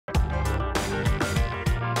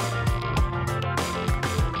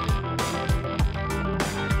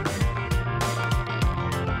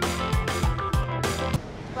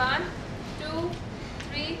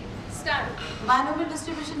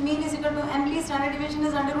distribution mean is equal to MB, standard deviation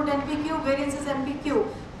is under root NPQ, variance is MPQ.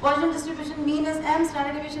 Poisson distribution mean is M,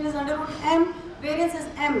 standard deviation is under root M, variance is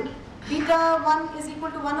M. Beta 1 is equal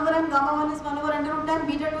to 1 over M, gamma 1 is 1 over under root M,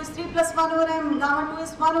 beta 2 is 3 plus 1 over M, gamma 2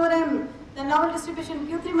 is 1 over M. The normal distribution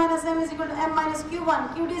Q3 minus M is equal to M minus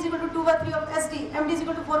Q1, QD is equal to 2 by 3 of SD, MD is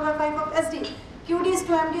equal to 4 by 5 of SD, QD is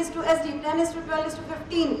to MD is to SD, 10 is to 12 is to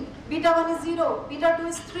 15, beta 1 is 0, beta 2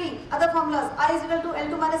 is 3, other formulas, I is equal to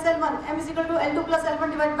L2 minus L1, M is equal to L2 plus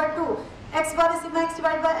L1 divided by 2, X bar is sigma X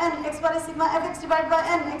divided by N, X bar is sigma Fx divided by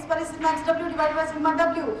N, X bar is sigma XW divided by sigma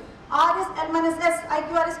W, R is L minus S,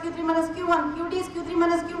 IQR is Q3 minus Q1, QD is Q3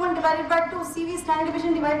 minus Q1 divided by 2, CV is standard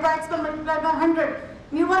deviation divided by X square multiplied by 100,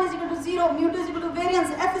 mu1 is equal to 0, mu2 is equal to variance,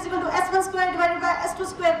 F is equal to S1 square divided by S2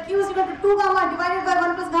 square, Q is equal to 2 gamma divided by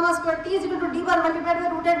 1 plus gamma square, T is equal to D bar multiplied by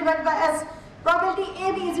root n divided by S. Probability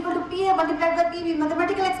AB is equal to PA multiplied by PB.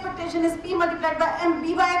 Mathematical expectation is P multiplied by M.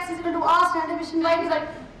 B by X is equal to R, standard deviation y divided.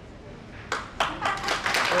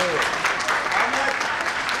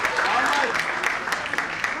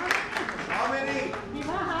 How many?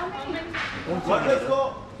 What does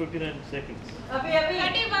go? 59 seconds.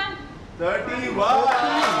 31.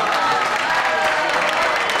 31.